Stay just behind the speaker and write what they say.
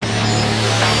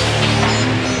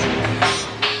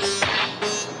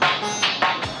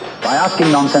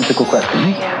asking nonsensical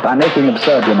questions, by making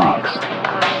absurd remarks,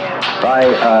 by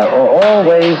all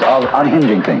ways of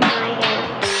unhinging things.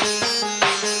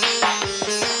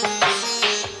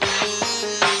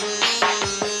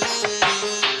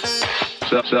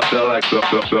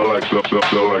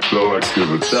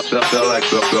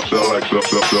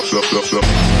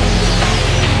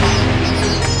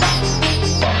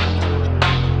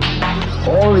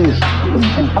 All these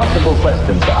impossible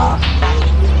questions to ask.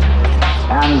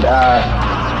 And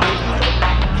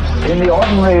in the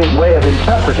ordinary way of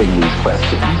interpreting these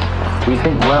questions, we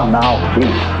think, well, now,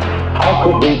 how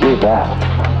could we do that?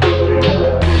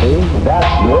 See, that's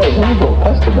a very difficult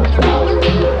question that's been asked.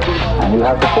 And you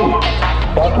have to think,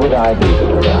 what would I do to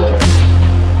do that?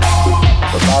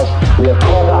 Because we are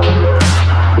caught up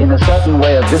in a certain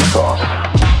way of discourse.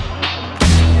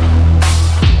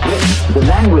 The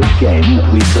language game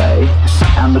that we play,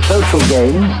 and the social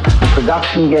games, the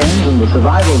production games, and the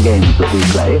survival games that we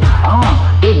play are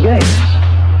good games.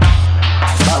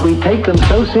 But we take them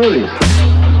so seriously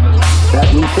that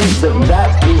we think that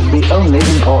that is the only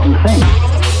important thing.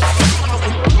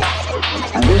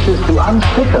 And this is to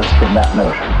unstick us from that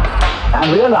notion and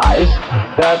realize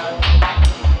that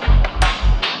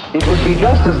it would be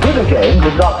just as good a game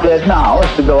to drop dead now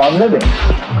as to go on living.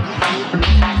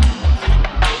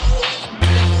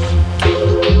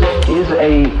 Is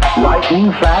a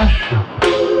lightning flash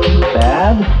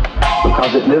bad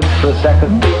because it lives for a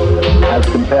second as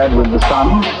compared with the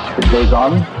sun that goes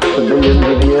on for billions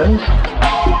of years?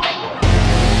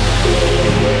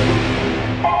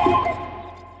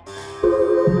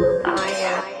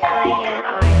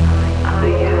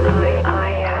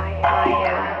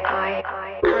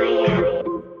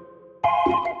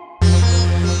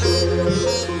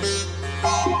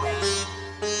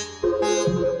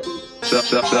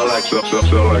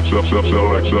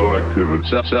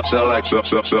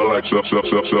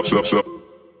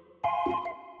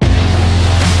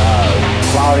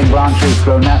 Flowering branches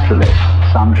grow naturally,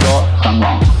 some short, some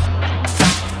long.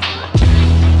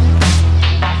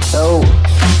 So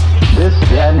this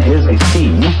then is a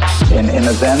scene in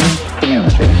a Zen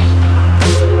community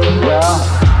where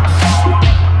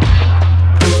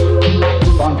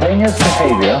spontaneous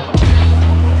behavior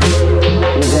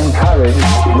is encouraged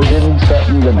within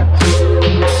certain limits.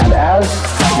 And as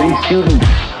the student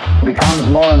becomes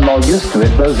more and more used to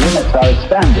it, those limits are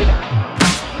expanded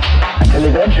until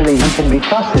eventually he can be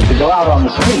trusted to go out on the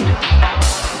street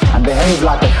and behave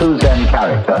like a true Zen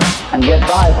character and get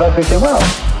by perfectly well.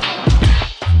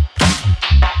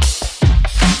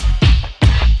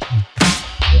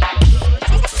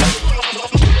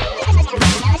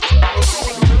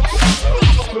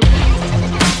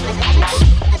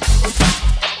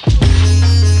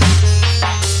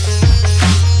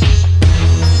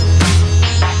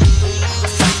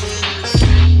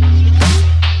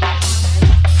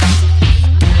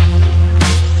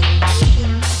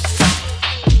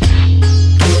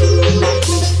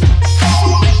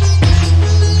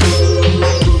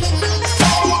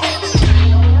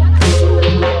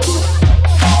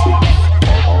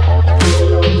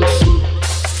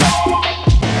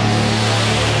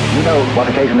 What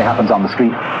occasionally happens on the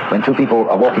street when two people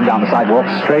are walking down the sidewalk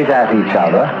straight at each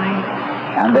other,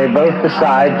 and they both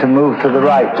decide to move to the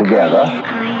right together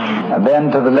and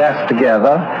then to the left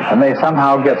together, and they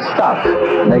somehow get stuck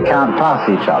and they can't pass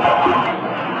each other.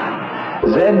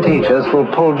 Zen teachers will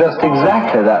pull just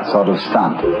exactly that sort of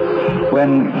stunt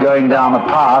when going down a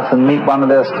path and meet one of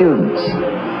their students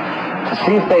to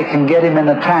see if they can get him in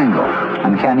a tangle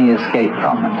and can he escape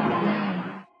from it.